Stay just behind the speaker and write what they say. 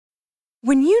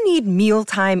When you need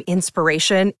mealtime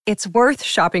inspiration, it's worth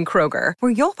shopping Kroger,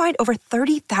 where you'll find over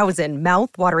 30,000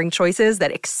 mouth-watering choices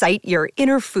that excite your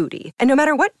inner foodie. And no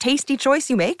matter what tasty choice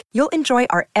you make, you'll enjoy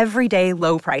our everyday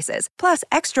low prices, plus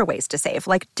extra ways to save,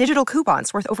 like digital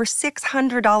coupons worth over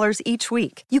 $600 each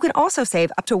week. You can also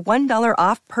save up to $1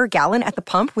 off per gallon at the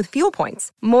pump with fuel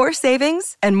points. More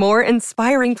savings and more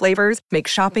inspiring flavors make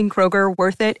shopping Kroger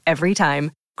worth it every time.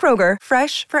 Kroger,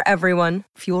 fresh for everyone.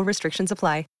 Fuel restrictions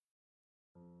apply.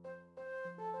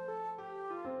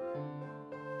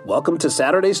 Welcome to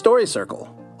Saturday Story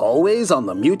Circle, always on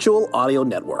the Mutual Audio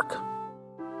Network.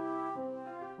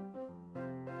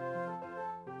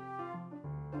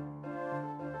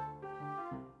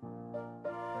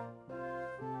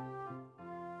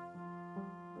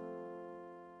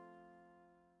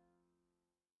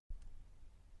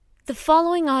 The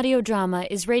following audio drama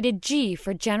is rated G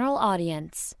for general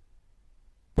audience.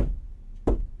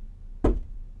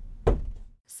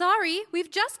 Sorry, we've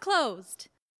just closed.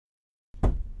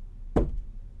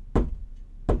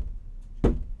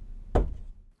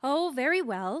 Oh, very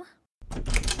well.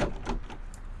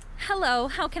 Hello,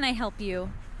 how can I help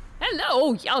you?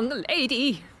 Hello, young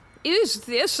lady. Is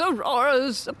this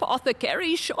Aurora's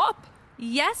apothecary shop?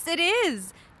 Yes, it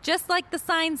is. Just like the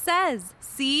sign says.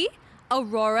 See?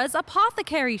 Aurora's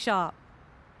apothecary shop.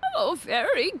 Oh,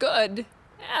 very good.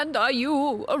 And are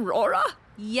you Aurora?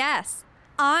 Yes,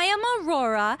 I am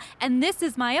Aurora, and this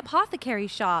is my apothecary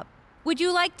shop. Would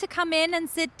you like to come in and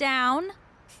sit down?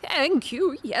 Thank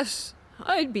you, yes.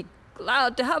 I'd be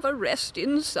glad to have a rest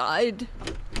inside.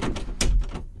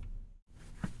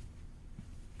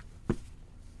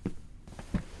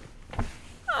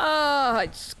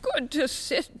 It's good to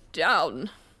sit down.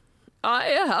 I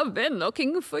have been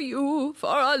looking for you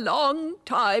for a long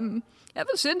time,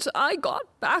 ever since I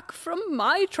got back from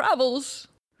my travels.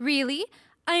 Really?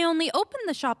 I only opened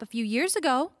the shop a few years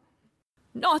ago.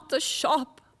 Not the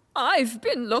shop. I've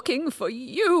been looking for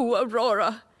you,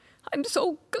 Aurora. I'm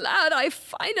so glad I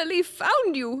finally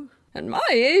found you. At my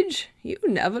age, you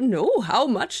never know how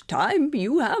much time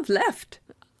you have left.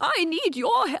 I need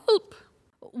your help.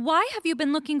 Why have you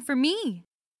been looking for me?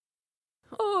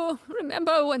 Oh,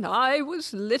 remember when I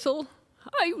was little?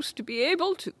 I used to be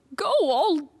able to go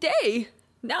all day.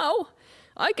 Now,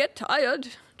 I get tired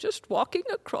just walking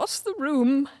across the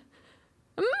room.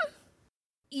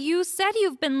 You said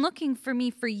you've been looking for me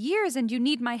for years and you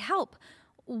need my help.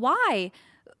 Why?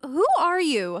 Who are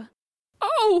you?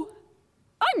 Oh,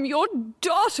 I'm your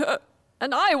daughter,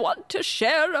 and I want to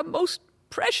share a most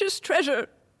precious treasure.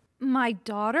 My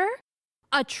daughter?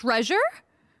 A treasure?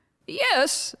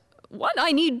 Yes, one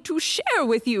I need to share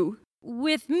with you.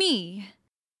 With me?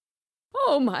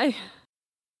 Oh, my.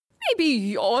 Maybe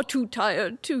you're too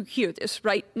tired to hear this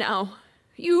right now.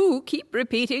 You keep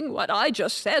repeating what I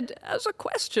just said as a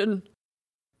question.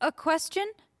 A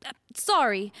question?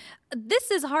 Sorry, this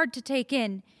is hard to take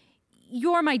in.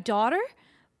 You're my daughter,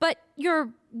 but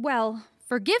well,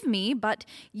 forgive me, but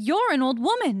you're an old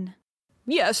woman.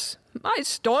 Yes, my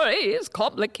story is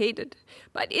complicated,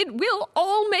 but it will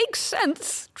all make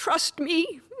sense. Trust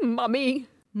me, Mummy.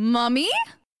 Mummy?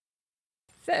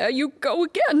 There you go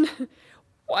again.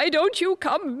 Why don't you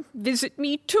come visit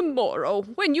me tomorrow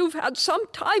when you've had some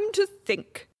time to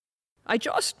think? I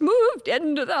just moved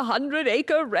into the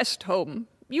 100-acre rest home.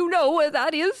 You know where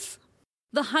that is?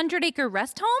 The 100-acre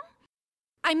rest home?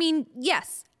 I mean,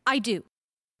 yes, I do.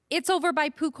 It's over by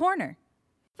Pooh Corner.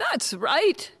 That's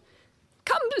right.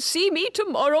 Come to see me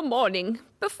tomorrow morning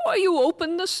before you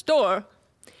open the store.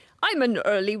 I'm an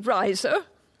early riser.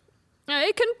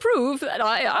 I can prove that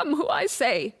I am who I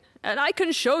say, and I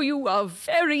can show you a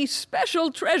very special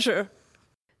treasure.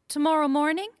 Tomorrow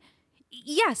morning?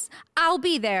 Yes, I'll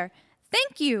be there.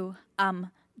 Thank you,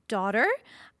 daughter.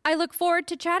 I look forward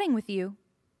to chatting with you.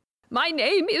 My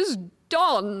name is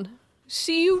Dawn.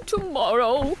 See you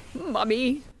tomorrow,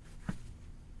 Mummy.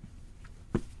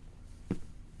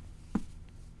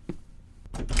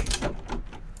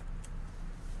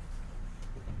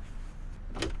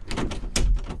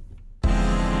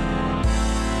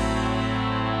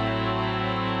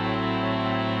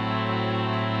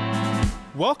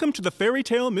 Welcome to the Fairy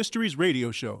Tale Mysteries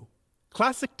Radio Show.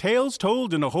 Classic tales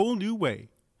told in a whole new way.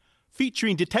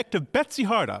 Featuring Detective Betsy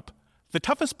Hardup, the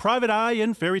toughest private eye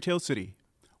in Fairy Tale City.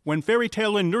 When fairy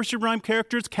tale and nursery rhyme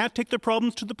characters can't take their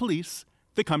problems to the police,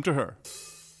 they come to her.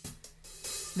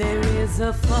 There is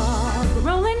a fog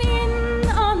rolling in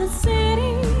on the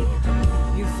city.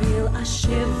 You feel a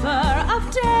shiver of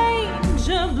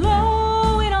danger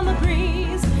blowing on the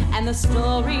breeze. And the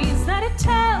stories that it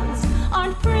tells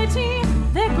aren't pretty,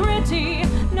 they're gritty.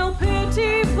 No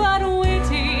pity but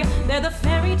witty. They're the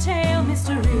Fairy Tale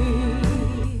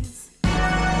Mysteries.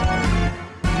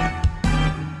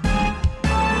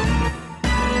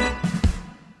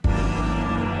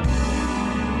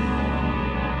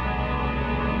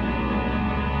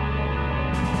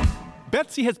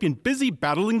 Betsy has been busy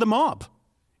battling the mob.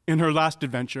 In her last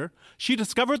adventure, she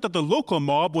discovered that the local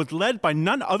mob was led by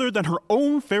none other than her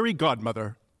own fairy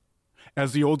godmother.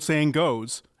 As the old saying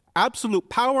goes, absolute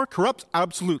power corrupts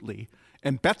absolutely,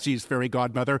 and Betsy's fairy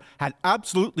godmother had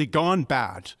absolutely gone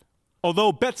bad.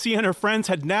 Although Betsy and her friends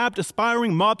had nabbed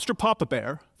aspiring mobster Papa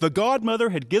Bear, the godmother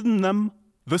had given them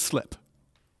the slip.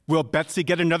 Will Betsy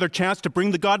get another chance to bring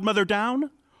the godmother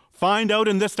down? Find out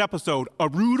in this episode, A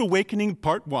Rude Awakening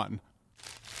Part 1.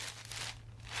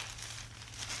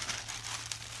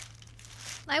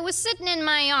 I was sitting in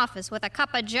my office with a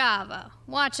cup of Java,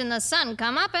 watching the sun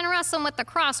come up and wrestling with the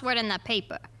crossword in the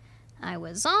paper. I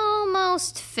was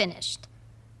almost finished.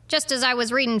 Just as I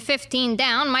was reading 15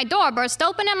 down, my door burst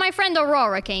open and my friend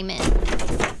Aurora came in,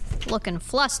 looking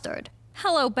flustered.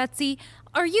 Hello, Betsy.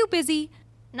 Are you busy?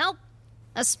 Nope.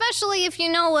 Especially if you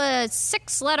know a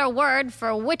 6-letter word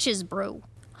for witch's brew.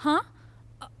 Huh?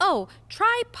 Oh,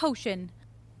 try potion.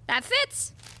 That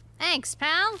fits. Thanks,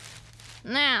 pal.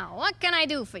 Now, what can I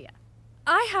do for you?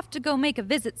 I have to go make a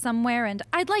visit somewhere, and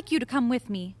I'd like you to come with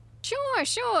me.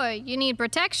 Sure. You need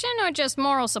protection or just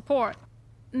moral support?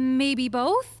 Maybe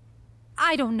both?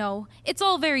 I don't know. It's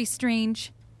all very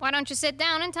strange. Why don't you sit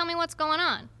down and tell me what's going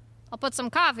on? I'll put some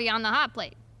coffee on the hot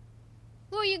plate.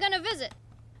 Who are you gonna visit?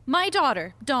 My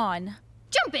daughter, Dawn.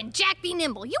 Jump in, Jack, be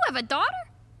nimble. You have a daughter?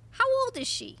 How old is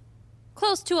she?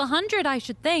 Close to 100, I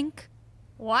should think.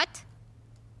 What?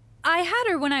 I had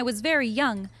her when I was very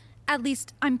young. At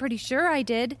least, I'm pretty sure I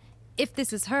did, if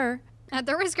this is her. At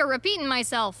the risk of repeating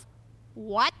myself,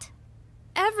 what?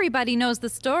 Everybody knows the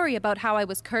story about how I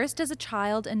was cursed as a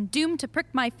child and doomed to prick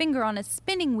my finger on a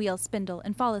spinning wheel spindle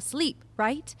and fall asleep,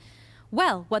 right?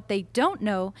 Well, what they don't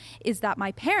know is that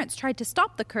my parents tried to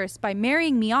stop the curse by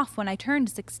marrying me off when I turned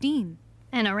 16.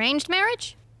 An arranged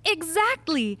marriage?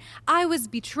 Exactly! I was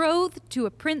betrothed to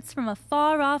a prince from a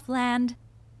far-off land.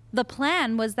 The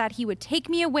plan was that he would take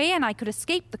me away and I could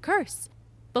escape the curse.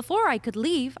 Before I could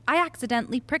leave, I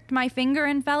accidentally pricked my finger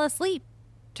and fell asleep.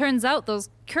 Turns out those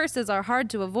curses are hard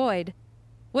to avoid.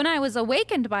 When I was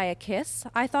awakened by a kiss,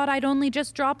 I thought I'd only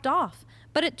just dropped off,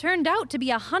 but it turned out to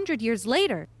be 100 years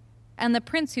later. And the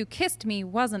prince who kissed me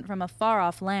wasn't from a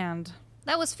far-off land.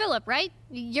 That was Philip, right?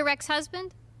 Your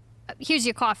ex-husband? Here's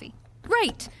your coffee.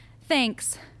 Right.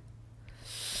 Thanks.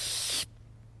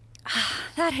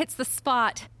 That hits the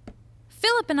spot.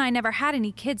 Philip and I never had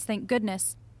any kids, thank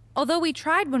goodness. Although we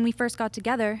tried when we first got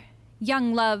together.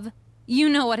 Young love. You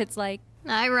know what it's like.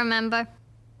 I remember.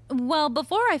 Well,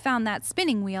 before I found that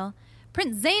spinning wheel,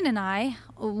 Prince Zane and I,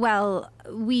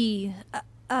 we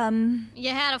You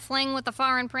had a fling with the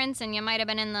foreign prince and you might have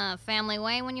been in the family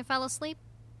way when you fell asleep?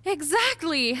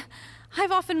 Exactly.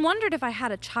 I've often wondered if I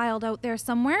had a child out there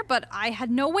somewhere, but I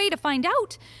had no way to find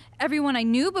out. Everyone I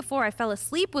knew before I fell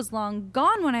asleep was long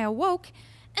gone when I awoke,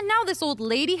 and now this old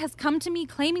lady has come to me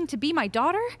claiming to be my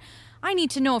daughter. I need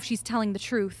to know if she's telling the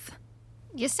truth.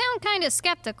 You sound kind of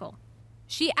skeptical.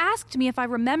 She asked me if I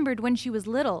remembered when she was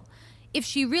little. If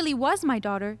she really was my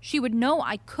daughter, she would know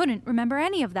I couldn't remember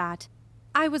any of that.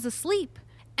 I was asleep,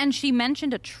 and she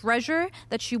mentioned a treasure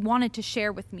that she wanted to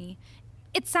share with me.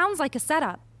 It sounds like a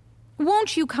setup.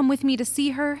 Won't you come with me to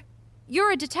see her?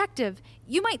 You're a detective.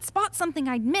 You might spot something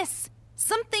I'd miss.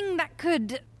 Something that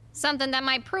could... Something that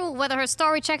might prove whether her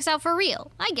story checks out for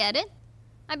real. I get it.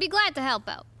 I'd be glad to help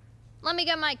out. Let me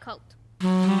get my coat.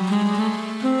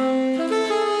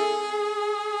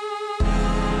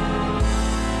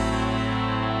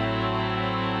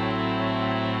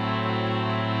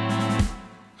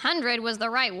 "100" was the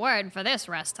right word for this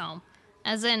rest home,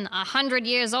 as in 100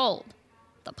 years old.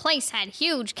 The place had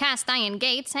huge cast-iron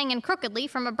gates hanging crookedly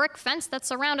from a brick fence that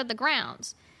surrounded the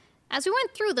grounds. As we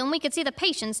went through them, we could see the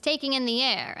patients taking in the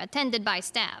air, attended by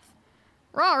staff.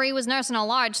 Rory was nursing a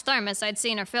large thermos I'd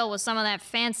seen her fill with some of that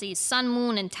fancy Sun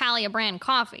Moon and Talia brand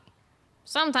coffee.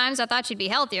 Sometimes I thought she'd be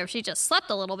healthier if she just slept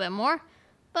a little bit more,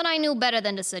 but I knew better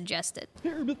than to suggest it.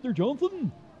 "Here, Mr.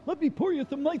 Johnson, let me pour you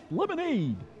some nice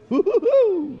lemonade.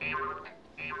 Hoo-hoo-hoo!"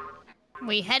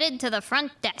 We headed to the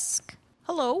front desk.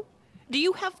 Hello? Do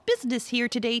you have business here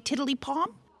today,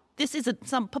 Tiddly-Palm? This isn't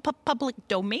some public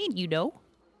domain, you know.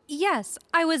 Yes,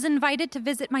 I was invited to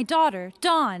visit my daughter,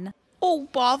 Dawn. Oh,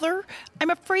 bother. I'm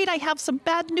afraid I have some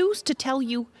bad news to tell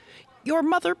you. Your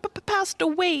mother passed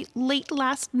away late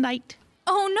last night.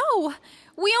 Oh, no.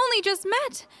 We only just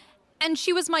met. And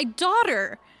she was my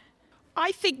daughter.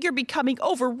 I think you're becoming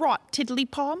overwrought,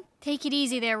 Tiddly-Palm. Take it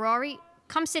easy there, Rory.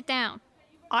 Come sit down.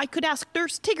 I could ask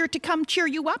Nurse Tigger to come cheer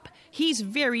you up. He's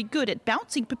very good at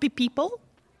bouncing people.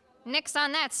 Nix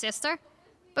on that, sister.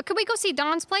 But could we go see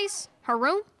Dawn's place? Her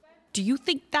room? Do you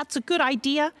think that's a good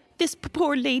idea? This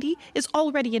poor lady is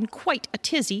already in quite a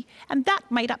tizzy, and that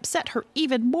might upset her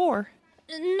even more.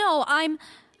 No,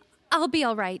 I'll be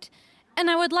all right. And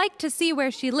I would like to see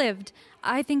where she lived.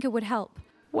 I think it would help.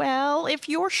 Well, if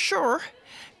you're sure,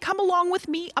 come along with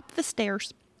me up the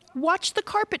stairs. Watch the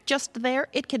carpet just there.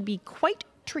 It can be quite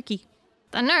tricky.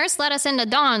 The nurse let us into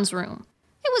Dawn's room.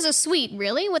 It was a suite,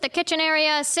 really, with a kitchen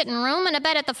area, a sitting room, and a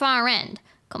bed at the far end,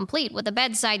 complete with a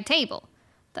bedside table.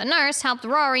 The nurse helped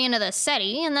Rory into the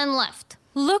settee and then left.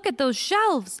 Look at those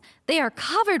shelves. They are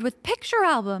covered with picture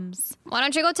albums. Why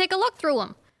don't you go take a look through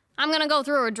them? I'm going to go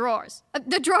through her drawers.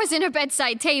 The drawers in her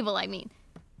bedside table, I mean.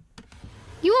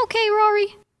 You okay,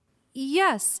 Rory?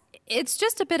 Yes, it's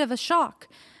just a bit of a shock.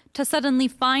 To suddenly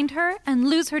find her and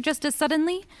lose her just as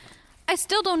suddenly. I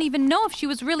still don't even know if she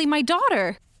was really my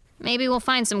daughter. Maybe we'll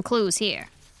find some clues here.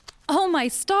 Oh, my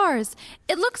stars.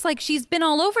 It looks like she's been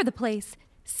all over the place.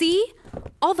 See?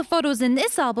 All the photos in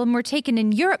this album were taken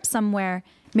in Europe somewhere.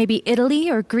 Maybe Italy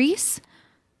or Greece.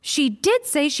 She did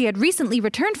say she had recently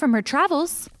returned from her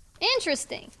travels.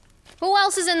 Interesting. Who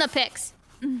else is in the pics?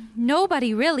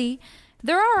 Nobody, really.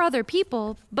 There are other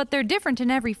people, but they're different in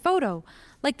every photo,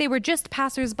 like they were just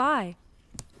passers-by.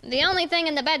 The only thing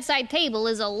in the bedside table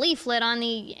is a leaflet on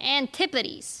the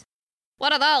Antipodes.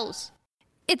 What are those?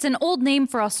 It's an old name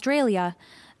for Australia.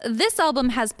 This album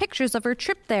has pictures of her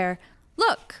trip there.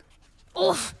 Look.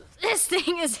 Oof, this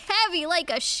thing is heavy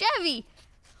like a Chevy.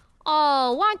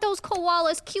 Oh, aren't those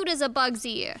koalas cute as a bug's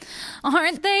ear?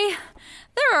 Aren't they?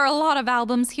 There are a lot of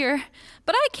albums here,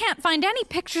 but I can't find any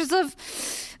pictures of...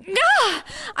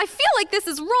 I feel like this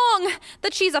is wrong,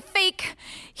 that she's a fake.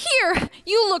 Here,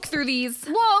 you look through these.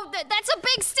 Whoa, that's a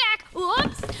big stack.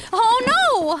 Whoops.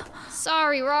 Oh, no!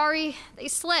 Sorry, Rory. They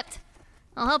slipped.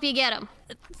 I'll help you get them.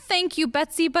 Thank you,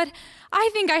 Betsy, but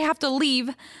I think I have to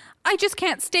leave. I just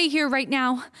can't stay here right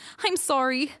now. I'm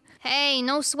sorry. Hey,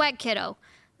 no sweat, kiddo.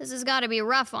 This has got to be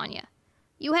rough on you.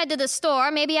 You head to the store,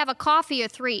 maybe have a coffee or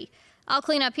 3. I'll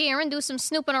clean up here and do some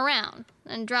snooping around,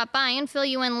 then drop by and fill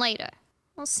you in later.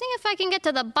 We'll see if I can get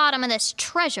to the bottom of this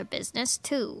treasure business,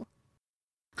 too.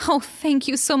 Oh, thank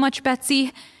you so much,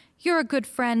 Betsy. You're a good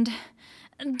friend.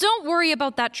 Don't worry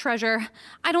about that treasure.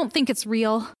 I don't think it's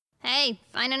real. Hey,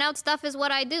 finding out stuff is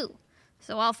what I do.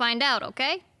 So I'll find out,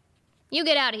 okay? You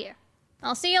get out of here.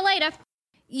 I'll see you later.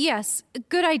 Yes,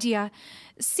 good idea.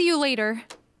 See you later.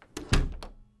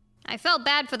 I felt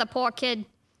bad for the poor kid.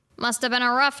 Must have been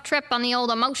a rough trip on the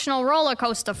old emotional roller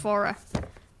coaster for her.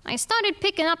 I started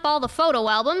picking up all the photo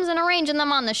albums and arranging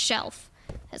them on the shelf.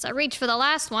 As I reached for the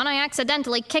last one, I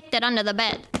accidentally kicked it under the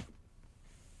bed.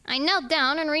 I knelt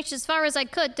down and reached as far as I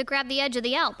could to grab the edge of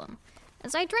the album.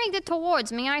 As I dragged it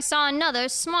towards me, I saw another,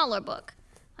 smaller book.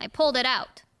 I pulled it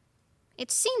out.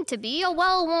 It seemed to be a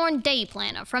well-worn day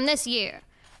planner from this year.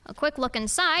 A quick look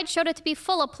inside showed it to be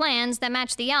full of plans that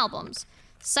matched the albums,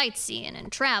 sightseeing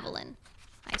and traveling.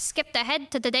 I skipped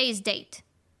ahead to today's date.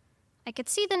 I could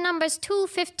see the numbers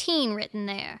 2:15 written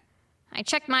there. I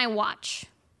checked my watch.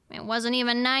 It wasn't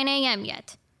even 9 a.m.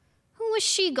 yet. Who was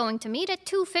she going to meet at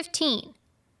 2:15?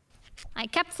 I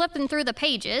kept flipping through the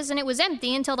pages, and it was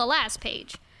empty until the last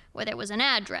page, where there was an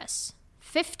address.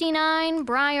 59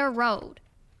 Briar Road.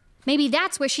 Maybe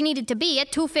that's where she needed to be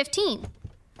at 2:15.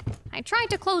 I tried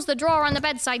to close the drawer on the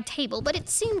bedside table, but it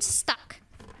seemed stuck.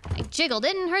 I jiggled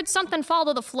it and heard something fall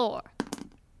to the floor.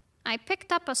 I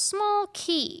picked up a small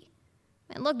key.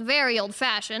 It looked very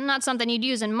old-fashioned, not something you'd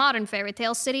use in modern Fairy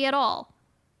Tale City at all.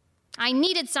 I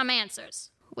needed some answers,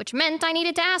 which meant I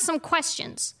needed to ask some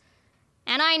questions.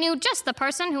 And I knew just the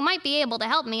person who might be able to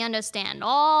help me understand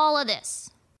all of this.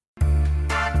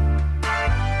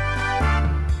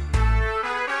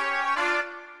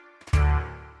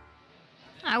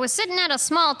 I was sitting at a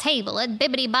small table at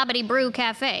Bibbidi Bobbidi Brew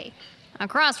Cafe.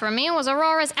 Across from me was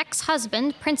Aurora's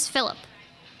ex-husband, Prince Philip.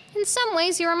 In some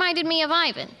ways, he reminded me of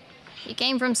Ivan. He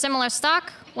came from similar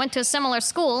stock, went to a similar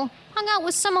school, hung out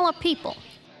with similar people.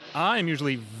 I'm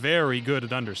usually very good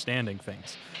at understanding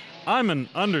things. I'm an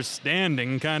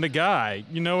understanding kind of guy,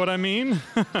 you know what I mean?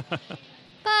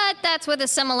 But that's where the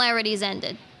similarities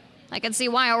ended. I could see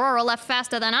why Aurora left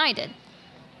faster than I did.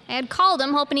 I had called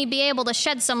him hoping he'd be able to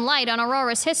shed some light on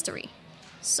Aurora's history.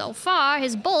 So far,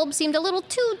 his bulb seemed a little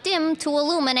too dim to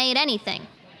illuminate anything.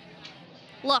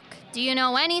 Look, do you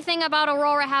know anything about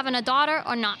Aurora having a daughter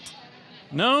or not?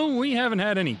 No, we haven't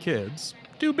had any kids.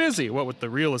 Too busy, what with the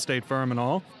real estate firm and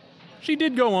all. She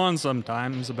did go on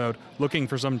sometimes about looking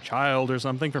for some child or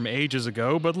something from ages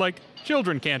ago, but,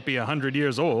 children can't be 100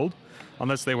 years old.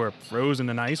 Unless they were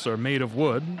frozen in ice or made of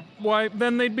wood. Why,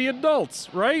 then they'd be adults,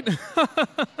 right?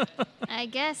 I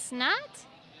guess not.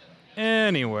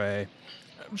 Anyway,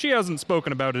 she hasn't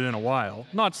spoken about it in a while.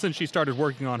 Not since she started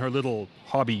working on her little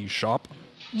hobby shop.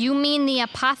 You mean the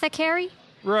apothecary?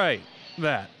 Right,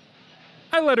 that.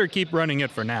 I let her keep running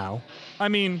it for now. I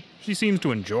mean, she seems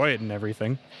to enjoy it and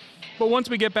everything. But once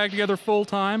we get back together full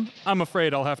time, I'm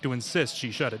afraid I'll have to insist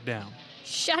she shut it down.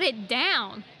 Shut it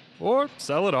down? Or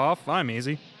sell it off, I'm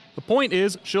easy. The point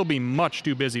is, she'll be much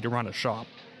too busy to run a shop.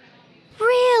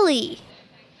 Really?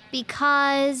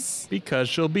 Because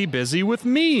she'll be busy with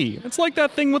me. It's like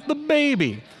that thing with the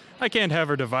baby. I can't have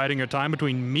her dividing her time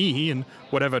between me and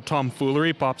whatever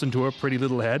tomfoolery pops into her pretty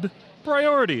little head.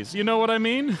 Priorities, you know what I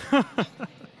mean?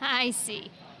 I see.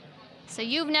 So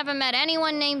you've never met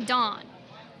anyone named Don?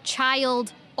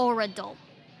 Child or adult?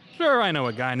 Sure, I know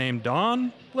a guy named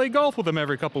Don. Play golf with him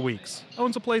every couple weeks.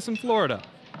 Owns a place in Florida.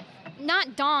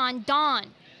 Not Dawn, Dawn.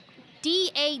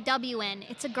 D-A-W-N.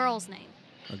 It's a girl's name.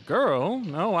 A girl?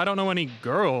 No, I don't know any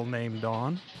girl named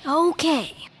Dawn.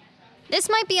 Okay. This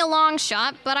might be a long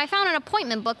shot, but I found an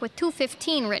appointment book with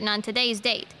 2:15 written on today's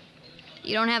date.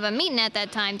 You don't have a meeting at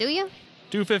that time, do you?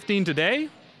 2:15 today?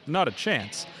 Not a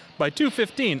chance. By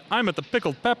 2:15, I'm at the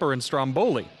Pickled Pepper in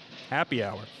Stromboli. Happy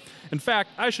hour. In fact,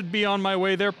 I should be on my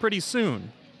way there pretty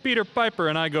soon. Peter Piper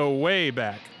and I go way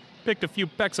back. Picked a few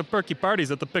pecks of perky parties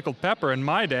at the Pickled Pepper in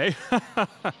my day.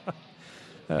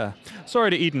 Sorry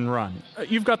to eat and run.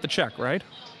 You've got the check, right?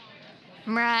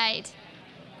 Right.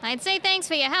 I'd say thanks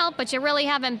for your help, but you really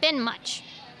haven't been much.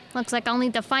 Looks like I'll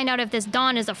need to find out if this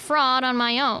Dawn is a fraud on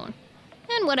my own.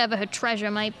 And whatever her treasure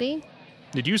might be.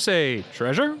 Did you say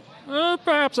treasure?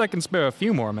 Perhaps I can spare a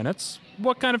few more minutes.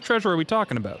 What kind of treasure are we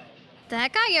talking about?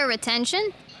 That got your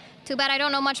attention. Too bad I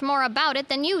don't know much more about it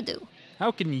than you do.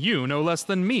 How can you know less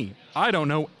than me? I don't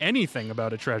know anything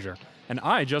about a treasure, and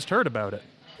I just heard about it.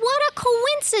 What a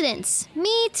coincidence!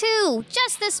 Me too,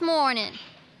 just this morning.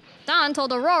 Dawn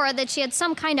told Aurora that she had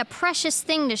some kind of precious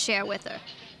thing to share with her.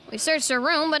 We searched her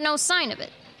room, but no sign of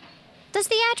it. Does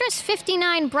the address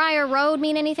 59 Briar Road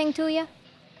mean anything to you?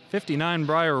 59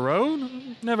 Briar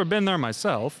Road? Never been there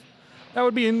myself. That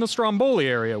would be in the Stromboli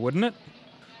area, wouldn't it?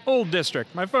 Old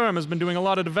district. My firm has been doing a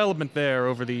lot of development there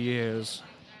over the years.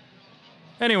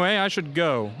 Anyway, I should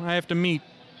go. I have to meet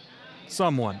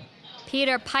someone.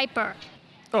 Peter Piper.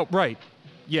 Oh, right.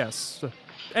 Yes.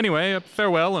 Anyway,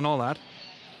 farewell and all that.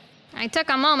 I took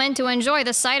a moment to enjoy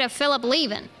the sight of Philip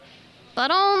leaving. But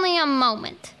only a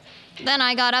moment. Then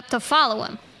I got up to follow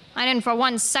him. I didn't for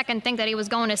 1 second think that he was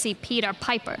going to see Peter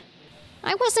Piper.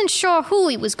 I wasn't sure who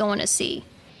he was going to see,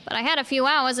 but I had a few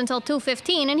hours until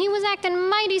 2:15 and he was acting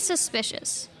mighty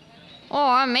suspicious.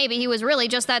 Or maybe he was really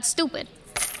just that stupid.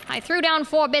 I threw down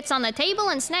 4 bits on the table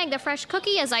and snagged a fresh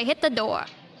cookie as I hit the door.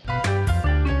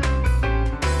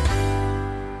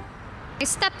 I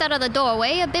stepped out of the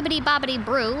doorway, a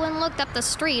bibbidi-bobbidi-brew, and looked up the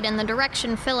street in the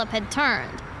direction Philip had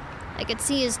turned. I could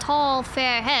see his tall,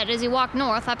 fair head as he walked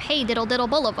north up Hey Diddle Diddle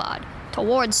Boulevard,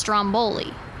 towards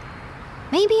Stromboli.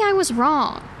 Maybe I was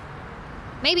wrong.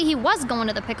 Maybe he was going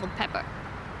to the Pickled Pepper.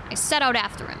 I set out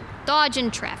after him,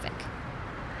 dodging traffic.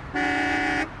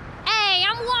 Hey,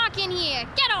 I'm walking here!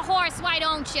 Get a horse, why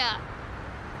don't ya?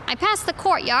 I passed the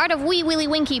courtyard of Wee Willie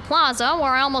Winky Plaza,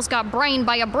 where I almost got brained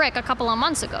by a brick a couple of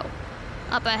months ago.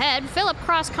 Up ahead, Philip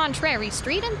crossed Contrary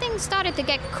Street and things started to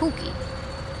get kooky.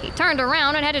 He turned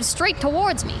around and headed straight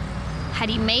towards me. Had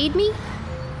he made me?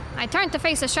 I turned to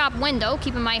face a shop window,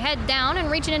 keeping my head down and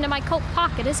reaching into my coat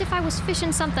pocket as if I was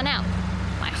fishing something out,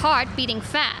 my heart beating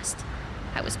fast.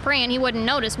 I was praying he wouldn't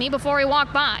notice me before he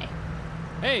walked by.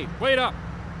 Hey, wait up!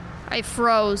 I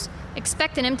froze,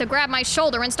 expecting him to grab my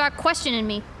shoulder and start questioning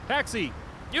me. Taxi!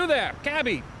 You there,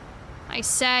 cabbie! I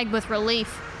sagged with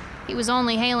relief. He was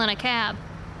only hailing a cab.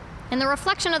 In the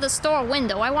reflection of the store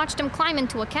window, I watched him climb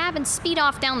into a cab and speed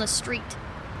off down the street.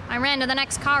 I ran to the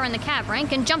next car in the cab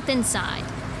rank and jumped inside.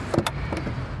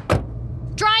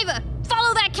 Driver,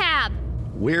 follow that cab!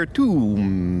 Where to,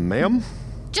 ma'am?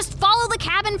 Just follow the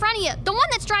cab in front of you, the one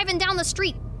that's driving down the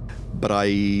street. But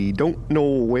I don't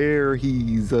know where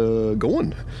he's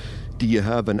going. Do you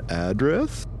have an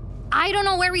address? I don't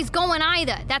know where he's going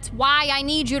either. That's why I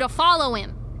need you to follow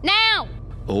him. Now!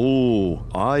 Oh,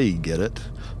 I get it.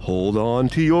 Hold on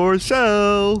to your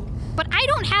shell. But I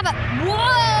don't have a...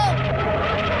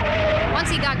 Whoa! Once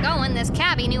he got going, this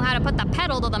cabbie knew how to put the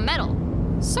pedal to the metal.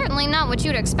 Certainly not what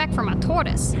you'd expect from a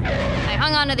tortoise. I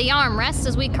hung onto the armrest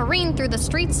as we careened through the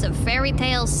streets of Fairy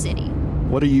Tale City.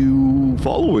 What are you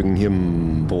following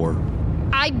him for?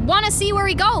 I want to see where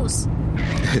he goes.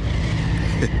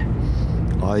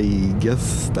 I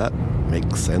guess that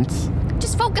makes sense.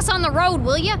 Just focus on the road,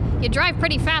 will you? You drive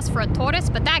pretty fast for a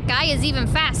tortoise, but that guy is even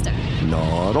faster.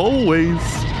 Not always.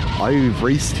 I've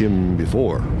raced him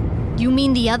before. You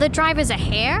mean the other driver's a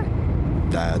hare?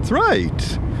 That's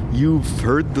right. You've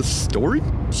heard the story?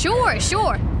 Sure.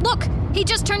 Look, he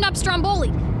just turned up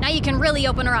Stromboli. Now you can really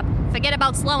open her up. Forget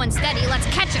about slow and steady. Let's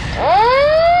catch her.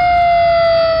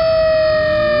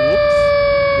 Whoops.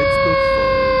 It's the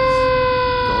fuzz.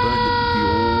 Gotta hit the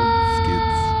old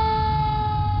skids.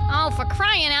 Oh, for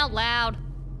crying out loud.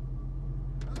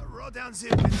 Roll down the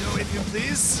window, if you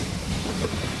please.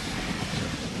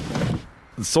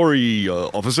 Sorry,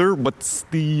 officer, what's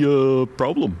the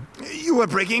problem? You are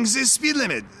breaking the speed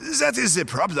limit. That is the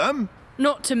problem.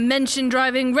 Not to mention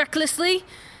driving recklessly.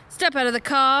 Step out of the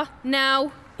car,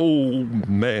 now. Oh,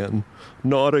 man.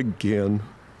 Not again.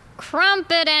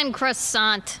 Crumpet and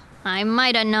croissant. I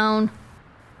might have known.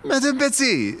 Madam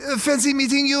Betsy, fancy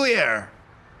meeting you here.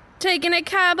 Taking a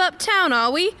cab uptown,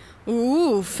 are we?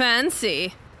 Ooh,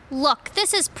 fancy. Look,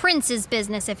 this is Prince's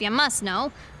business, if you must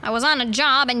know. I was on a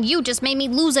job and you just made me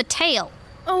lose a tail.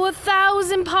 Oh,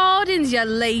 1,000 pardons, your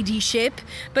ladyship,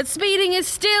 but speeding is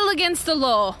still against the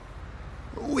law.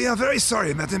 We are very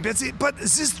sorry, Madam Betsy, but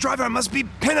this driver must be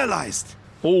penalized.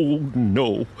 Oh,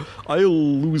 no. I'll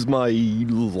lose my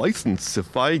license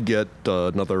if I get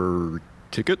another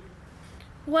ticket.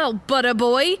 Well, butter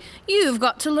boy, you've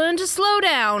got to learn to slow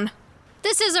down.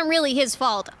 This isn't really his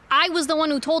fault. I was the one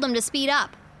who told him to speed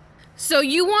up. So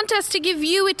you want us to give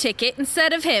you a ticket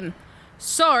instead of him?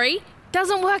 Sorry,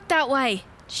 doesn't work that way.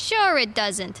 Sure it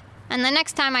doesn't. And the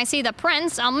next time I see the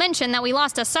Prince, I'll mention that we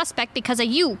lost a suspect because of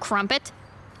you, Crumpet.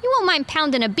 You won't mind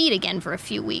pounding a beat again for a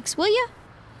few weeks, will you?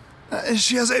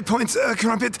 She has a point,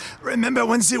 Crumpet. Remember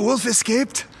when the wolf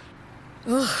escaped?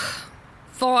 Ugh.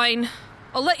 Fine.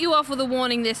 I'll let you off with a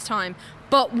warning this time,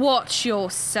 but watch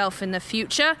yourself in the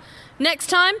future. Next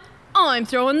time, I'm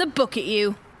throwing the book at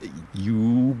you.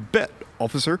 You bet,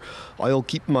 officer. I'll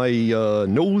keep my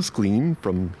nose clean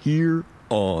from here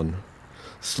on.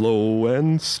 Slow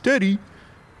and steady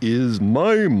is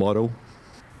my motto.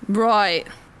 Right.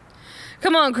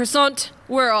 Come on, Croissant.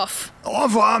 We're off. Au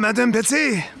revoir, Madame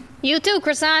Betsy. You too,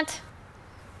 Croissant.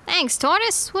 Thanks,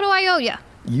 Tortoise. What do I owe you?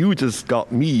 You just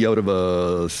got me out of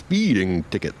a speeding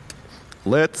ticket.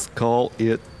 Let's call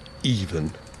it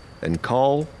even. And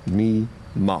call me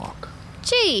Mock.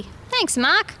 Gee, thanks,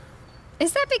 Mock.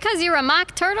 Is that because you're a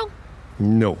mock turtle?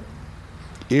 No.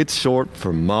 It's short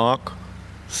for Mock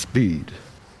Speed.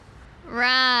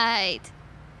 Right.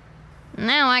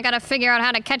 Now I gotta figure out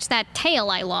how to catch that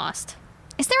tail I lost.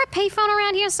 Is there a payphone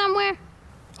around here somewhere?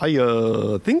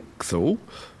 I think so.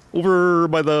 Over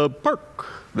by the park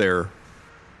there.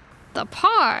 The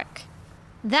park?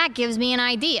 That gives me an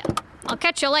idea. I'll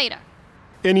catch you later.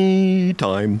 Any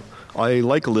time. I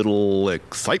like a little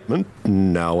excitement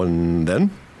now and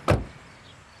then.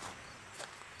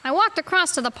 I walked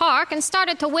across to the park and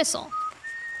started to whistle.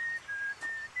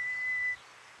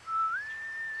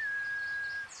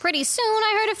 Pretty soon,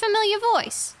 I heard a familiar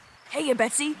voice. Hey,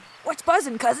 Betsy. What's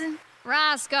buzzing, cousin?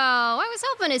 Roscoe, I was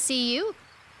hoping to see you.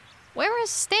 Where is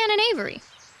Stan and Avery?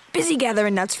 Busy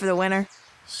gathering nuts for the winter.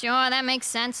 Sure, that makes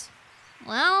sense.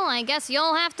 Well, I guess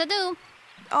you'll have to do.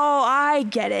 Oh, I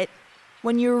get it.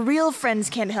 When your real friends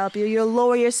can't help you, you'll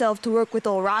lower yourself to work with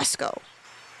old Roscoe.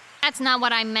 That's not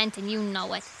what I meant, and you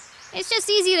know it. It's just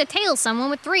easy to tail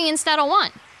someone with 3 instead of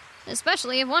 1.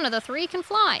 Especially if one of the 3 can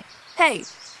fly. Hey,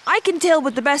 I can tail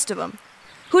with the best of them.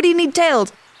 Who do you need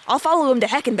tailed? I'll follow him to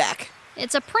heck and back.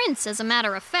 It's a prince, as a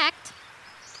matter of fact.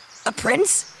 A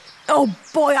prince? Oh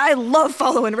boy, I love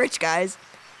following rich guys.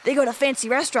 They go to fancy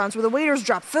restaurants where the waiters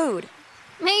drop food.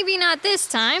 Maybe not this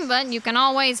time, but you can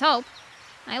always hope.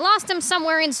 I lost him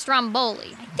somewhere in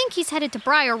Stromboli. I think he's headed to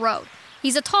Briar Road.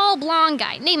 He's a tall, blonde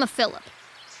guy, name of Philip.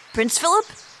 Prince Philip?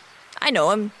 I know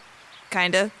him.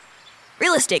 Kinda.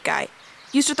 Real estate guy.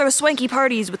 Used to throw swanky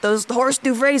parties with those horse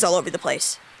douvres all over the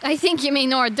place. I think you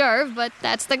mean hors d'oeuvre, but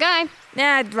that's the guy.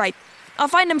 Nah, right. I'll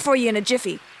find him for you in a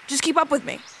jiffy. Just keep up with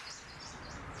me.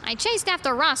 I chased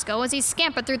after Roscoe as he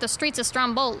scampered through the streets of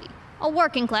Stromboli, a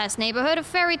working-class neighborhood of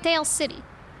Fairy Tale City.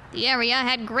 The area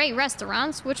had great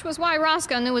restaurants, which was why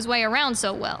Roscoe knew his way around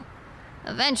so well.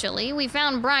 Eventually, we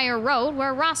found Briar Road,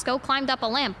 where Roscoe climbed up a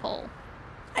lamp pole.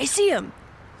 I see him.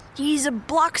 He's a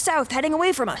block south, heading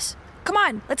away from us. Come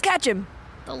on, let's catch him.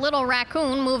 The little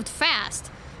raccoon moved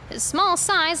fast. His small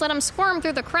size let him squirm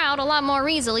through the crowd a lot more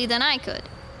easily than I could.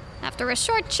 After a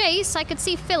short chase, I could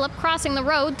see Philip crossing the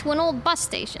road to an old bus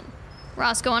station.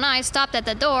 Roscoe and I stopped at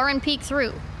the door and peeked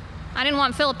through. I didn't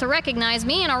want Philip to recognize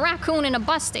me, and a raccoon in a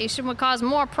bus station would cause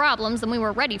more problems than we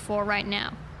were ready for right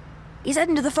now. He's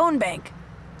heading to the phone bank.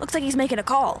 Looks like he's making a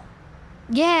call.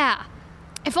 Yeah.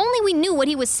 If only we knew what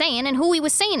he was saying and who he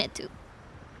was saying it to.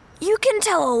 You can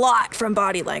tell a lot from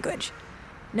body language.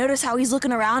 Notice how he's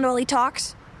looking around while he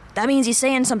talks? That means he's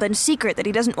saying something secret that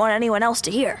he doesn't want anyone else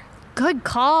to hear. Good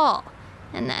call.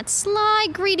 And that sly,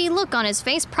 greedy look on his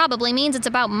face probably means it's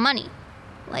about money.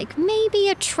 Like maybe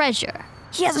a treasure.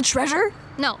 He has a treasure?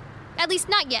 No, at least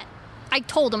not yet. I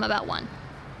told him about one.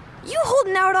 You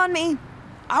holding out on me?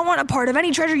 I want a part of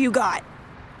any treasure you got.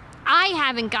 I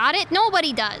haven't got it.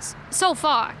 Nobody does. So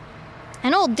far.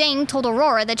 An old dame told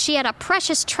Aurora that she had a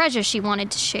precious treasure she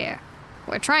wanted to share.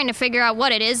 We're trying to figure out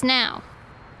what it is now.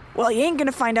 Well, you ain't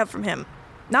gonna find out from him.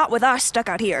 Not with us stuck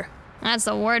out here. That's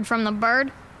the word from the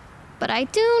bird. But I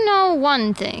do know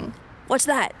one thing. What's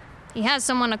that? He has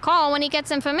someone to call when he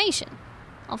gets information.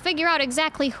 I'll figure out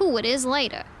exactly who it is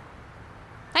later.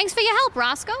 Thanks for your help,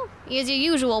 Roscoe. Here's your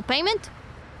usual payment.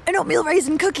 An oatmeal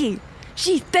raisin cookie.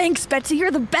 Gee, thanks, Betsy.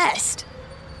 You're the best.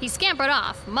 He scampered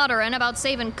off, muttering about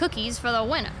saving cookies for the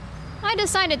winter. I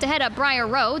decided to head up Briar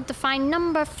Road to find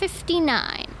number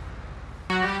 59.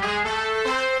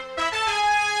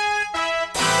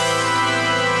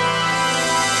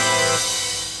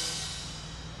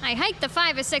 I hiked the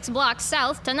 5 or 6 blocks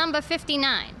south to number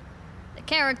 59. The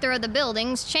character of the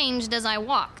buildings changed as I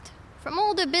walked, from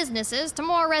older businesses to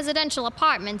more residential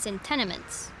apartments and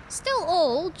tenements. Still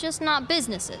old, just not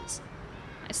businesses.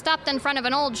 I stopped in front of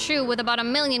an old shoe with about 1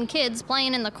 million kids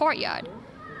playing in the courtyard.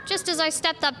 Just as I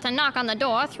stepped up to knock on the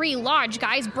door, 3 large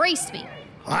guys braced me.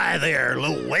 Hi there,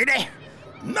 little lady.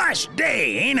 Nice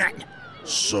day, ain't it?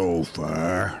 So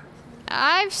far.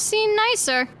 I've seen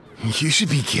nicer. You should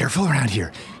be careful around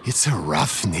here. It's a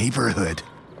rough neighborhood.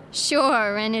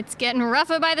 Sure, and it's getting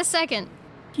rougher by the second.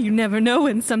 You never know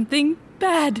when something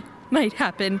bad might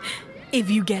happen, if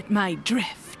you get my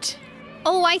drift.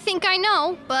 Oh, I think I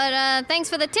know, but thanks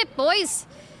for the tip, boys.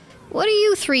 What are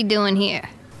you 3 doing here?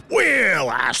 Well,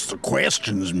 ask the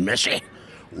questions, missy.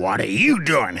 What are you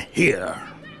doing here?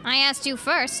 I asked you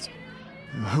first.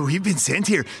 We've been sent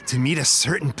here to meet a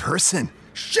certain person.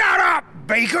 Shut up,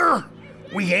 Baker!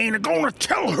 We ain't gonna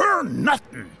tell her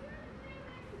nothing.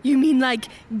 You mean like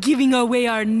giving away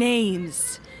our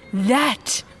names?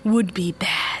 That would be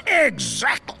bad.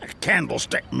 Exactly,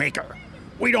 Candlestick Maker.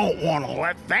 We don't want to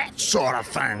let that sort of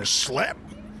thing slip.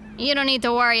 You don't need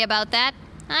to worry about that.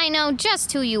 I know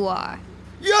just who you are.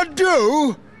 You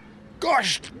do?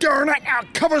 Gosh darn it, our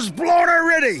cover's blown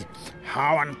already.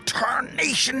 How in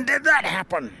tarnation did that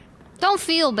happen? Don't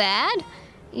feel bad.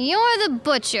 You're the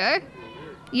butcher,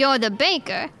 you're the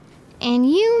baker, and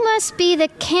you must be the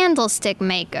candlestick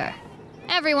maker.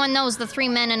 Everyone knows the 3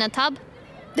 men in a tub.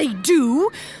 They do?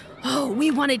 Oh,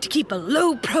 we wanted to keep a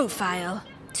low profile.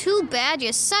 Too bad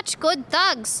you're such good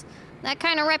thugs. That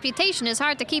kind of reputation is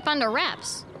hard to keep under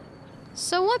wraps.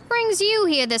 So what brings you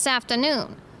here this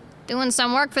afternoon? Doing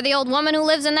some work for the old woman who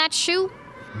lives in that shoe?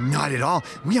 Not at all.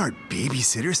 We aren't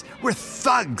babysitters. We're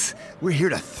thugs. We're here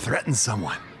to threaten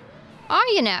someone. Are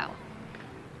you now?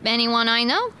 Anyone I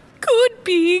know? Could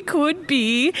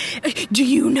be. Do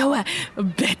you know a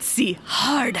Betsy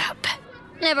Hardup?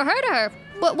 Never heard of her.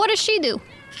 What does she do?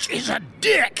 She's a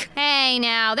dick. Hey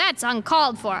now, that's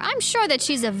uncalled for. I'm sure that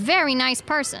she's a very nice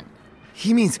person.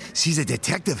 He means she's a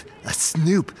detective, a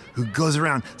snoop, who goes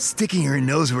around sticking her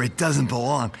nose where it doesn't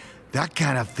belong. That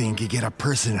kind of thing could get a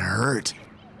person hurt.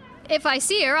 If I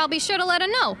see her, I'll be sure to let her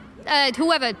know.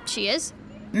 Whoever she is.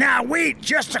 Now wait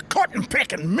just a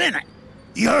cotton-picking minute.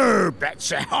 You're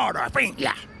Betsy Hardup, ain't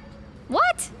ya?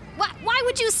 What? Why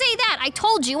would you say that? I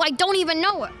told you I don't even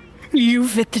know her. You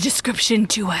fit the description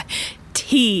to a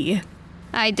T.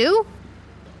 I do?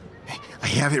 I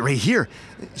have it right here.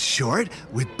 Short,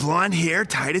 with blonde hair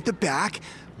tied at the back,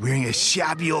 wearing a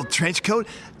shabby old trench coat,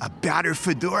 a battered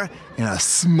fedora, and a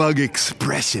smug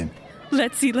expression.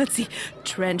 Let's see.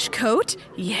 Trench coat?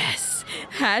 Yes.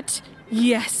 Hat?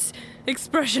 Yes.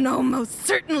 Expression almost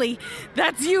certainly.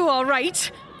 That's you, all right.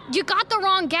 You got the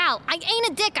wrong gal. I ain't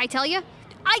a dick, I tell you.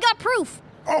 I got proof.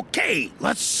 Okay,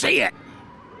 let's see it.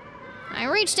 I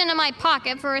reached into my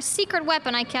pocket for a secret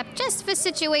weapon I kept just for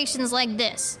situations like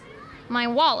this. My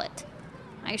wallet.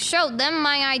 I showed them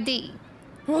my ID.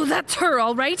 Well, that's her,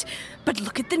 all right. But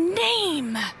look at the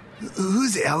name.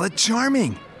 Who's Ella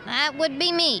Charming? That would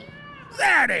be me.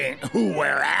 That ain't who we're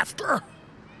after.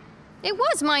 It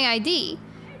was my ID,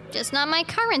 just not my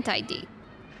current ID.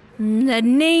 The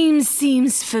name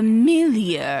seems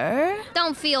familiar.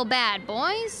 Don't feel bad,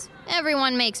 boys.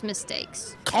 Everyone makes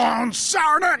mistakes.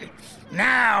 Concern it!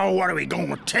 Now what are we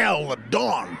gonna tell the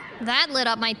Dawn? That lit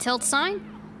up my tilt sign.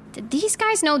 Did these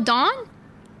guys know Dawn?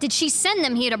 Did she send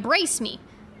them here to brace me?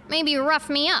 Maybe rough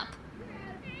me up?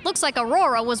 Looks like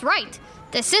Aurora was right.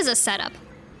 This is a setup.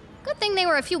 Good thing they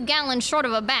were a few gallons short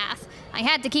of a bath. I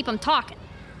had to keep them talking.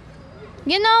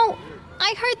 You know,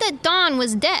 I heard that Dawn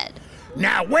was dead.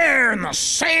 Now where in the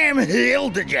Sam Hill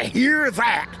did you hear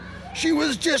that? She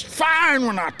was just fine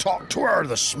when I talked to her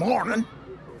this morning.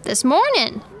 This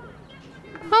morning?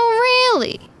 Oh,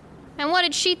 really? And what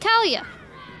did she tell you?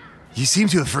 You seem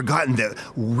to have forgotten that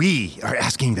we are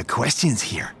asking the questions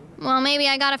here. Well, maybe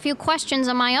I got a few questions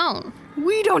of my own.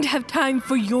 We don't have time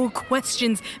for your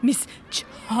questions, Miss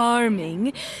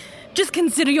Charming. Just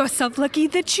consider yourself lucky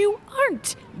that you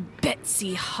aren't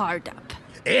Betsy Hardup.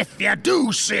 If you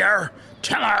do see her,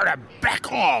 tell her to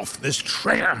back off this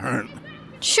treasure hunt.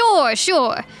 Sure.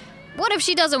 What if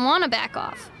she doesn't want to back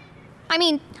off? I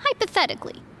mean,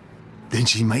 hypothetically. Then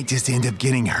she might just end up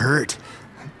getting hurt.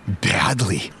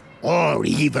 Badly. Or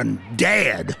even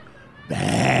dead.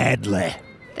 Badly.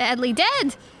 Badly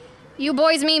dead? You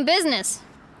boys mean business.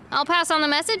 I'll pass on the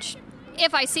message,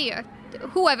 if I see her,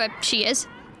 whoever she is.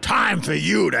 Time for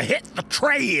you to hit the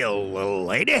trail, little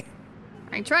lady.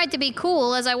 I tried to be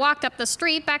cool as I walked up the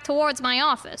street back towards my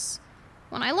office.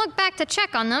 When I looked back to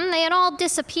check on them, they had all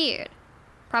disappeared.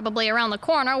 Probably around the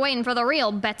corner waiting for the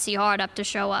real Betsy Hardup to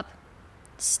show up.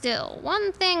 Still,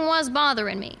 one thing was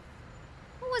bothering me.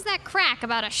 What was that crack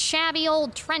about a shabby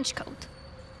old trench coat?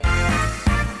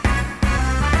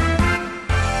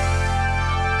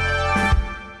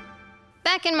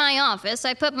 Back in my office,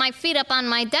 I put my feet up on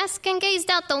my desk and gazed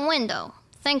out the window,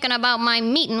 thinking about my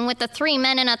meeting with the 3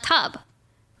 men in a tub.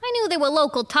 I knew they were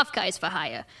local tough guys for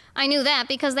hire. I knew that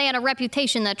because they had a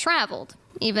reputation that traveled,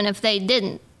 even if they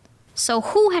didn't. So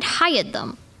who had hired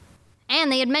them?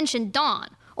 And they had mentioned Dawn,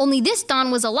 only this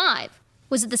Dawn was alive.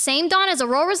 Was it the same Dawn as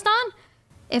Aurora's Dawn?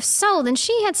 If so, then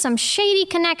she had some shady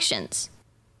connections.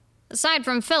 Aside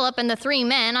from Philip and the 3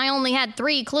 men, I only had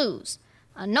 3 clues.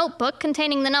 A notebook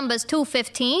containing the numbers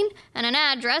 215 and an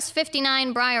address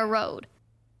 59 Briar Road.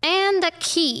 And a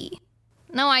key.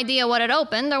 No idea what it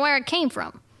opened or where it came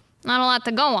from. Not a lot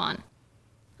to go on.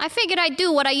 I figured I'd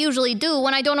do what I usually do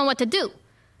when I don't know what to do.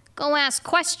 Go ask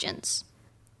questions.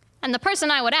 And the person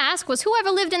I would ask was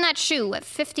whoever lived in that shoe at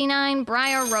 59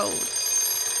 Briar Road.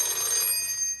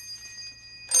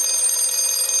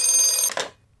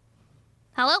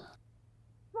 Hello?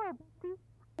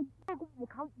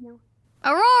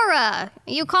 Aurora! Are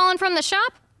you calling from the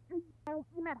shop?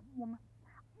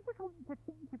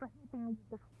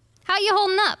 How you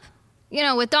holding up? You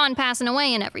know, with Dawn passing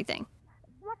away and everything.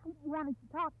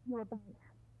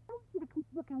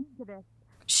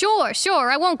 Sure,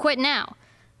 I won't quit now.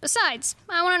 Besides,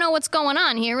 I want to know what's going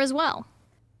on here as well.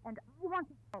 And I want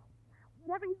to help.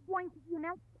 Whatever you're going to do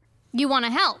now. You want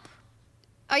to help?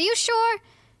 Are you sure?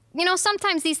 You know,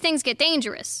 sometimes these things get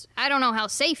dangerous. I don't know how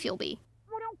safe you'll be.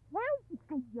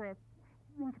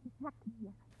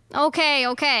 Okay.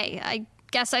 I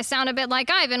guess I sound a bit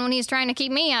like Ivan when he's trying to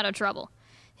keep me out of trouble.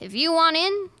 If you want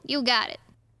in, you got it.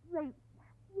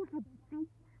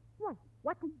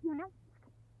 What do you know?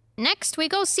 Next, we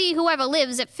go see whoever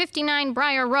lives at 59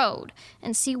 Briar Road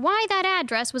and see why that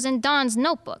address was in Dawn's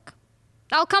notebook.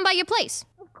 I'll come by your place.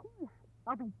 Of course.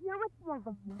 I'll be here with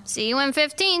you. See you in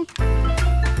 15.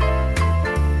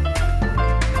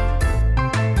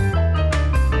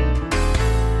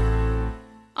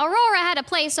 Aurora had a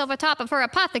place over top of her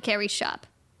apothecary shop,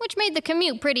 which made the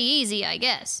commute pretty easy, I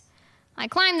guess. I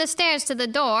climbed the stairs to the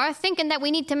door, thinking that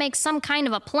we need to make some kind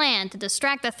of a plan to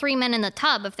distract the 3 men in the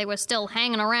tub if they were still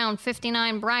hanging around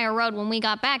 59 Briar Road when we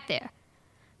got back there.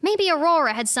 Maybe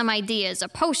Aurora had some ideas or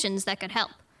potions that could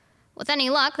help. With any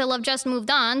luck, they'll have just moved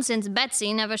on since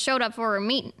Betsy never showed up for her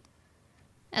meeting.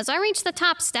 As I reached the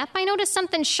top step, I noticed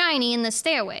something shiny in the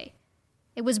stairway.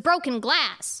 It was broken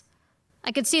glass.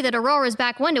 I could see that Aurora's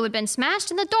back window had been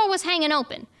smashed and the door was hanging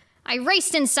open. I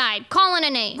raced inside, calling a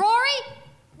name. Rory?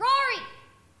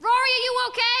 Rory, are you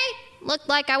okay? Looked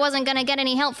like I wasn't going to get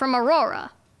any help from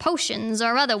Aurora, potions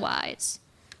or otherwise.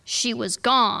 She was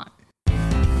gone.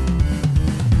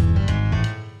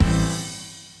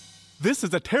 This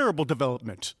is a terrible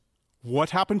development.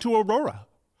 What happened to Aurora?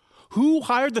 Who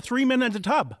hired the 3 men in the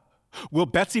tub? Will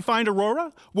Betsy find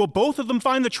Aurora? Will both of them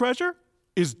find the treasure?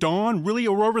 Is Dawn really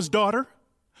Aurora's daughter?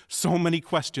 So many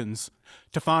questions.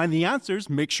 To find the answers,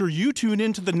 make sure you tune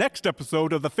in to the next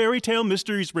episode of the Fairy Tale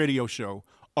Mysteries Radio Show,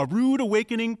 A Rude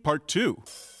Awakening Part 2.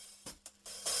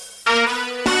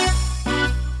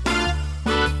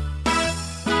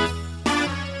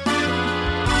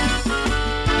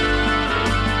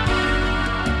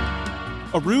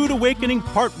 A Rude Awakening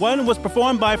Part 1 was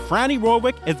performed by Franny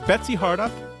Rorwick as Betsy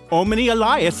Hardup, Omni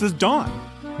Elias as Dawn,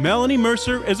 Melanie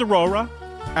Mercer as Aurora,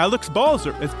 Alex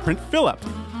Balzer as Prince Philip,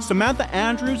 Samantha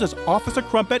Andrews as Officer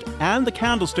Crumpet and the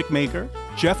Candlestick Maker,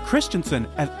 Jeff Christensen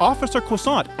as Officer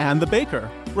Croissant and the Baker,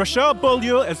 Rochelle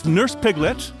Beaulieu as Nurse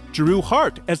Piglet, Drew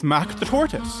Hart as Mac the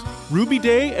Tortoise, Ruby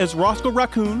Day as Roscoe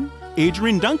Raccoon,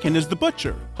 Adrian Duncan as the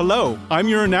Butcher. Hello, I'm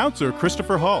your announcer,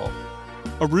 Christopher Hall.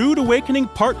 A Rude Awakening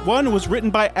Part 1 was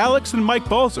written by Alex and Mike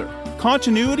Balzer.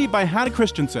 Continuity by Hannah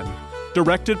Christensen.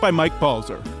 Directed by Mike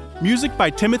Balzer. Music by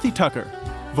Timothy Tucker.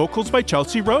 Vocals by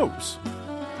Chelsea Rose.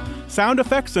 Sound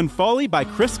effects and foley by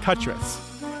Chris Cuttress.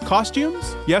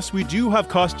 Costumes? Yes, we do have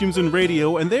costumes in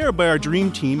radio, and they are by our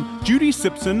dream team, Judy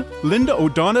Simpson, Linda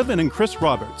O'Donovan, and Chris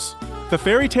Roberts. The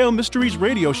Fairy Tale Mysteries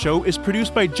radio show is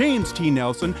produced by James T.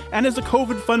 Nelson and is a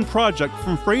COVID Fund project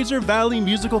from Fraser Valley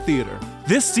Musical Theatre.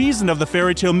 This season of the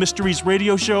Fairy Tale Mysteries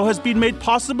radio show has been made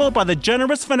possible by the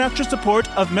generous financial support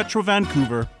of Metro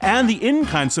Vancouver and the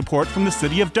in-kind support from the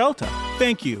City of Delta.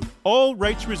 Thank you. All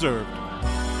rights reserved.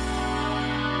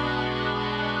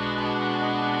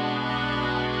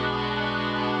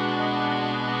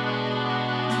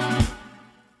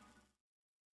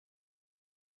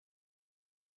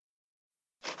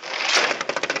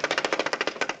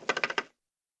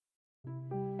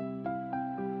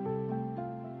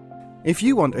 If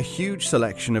you want a huge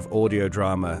selection of audio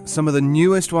drama, some of the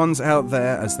newest ones out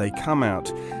there as they come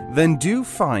out, then do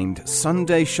find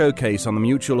Sunday Showcase on the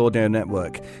Mutual Audio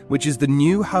Network, which is the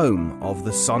new home of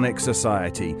the Sonic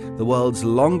Society, the world's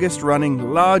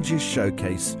longest-running, largest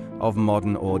showcase of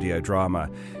modern audio drama.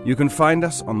 You can find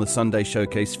us on the Sunday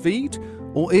Showcase feed,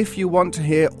 or if you want to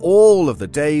hear all of the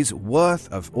day's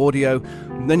worth of audio,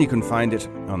 then you can find it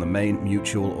on the main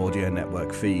Mutual Audio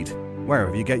Network feed,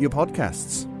 wherever you get your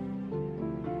podcasts.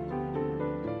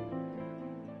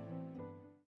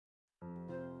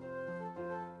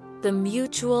 The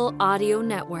Mutual Audio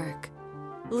Network.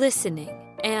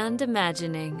 Listening and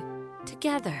imagining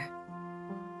together.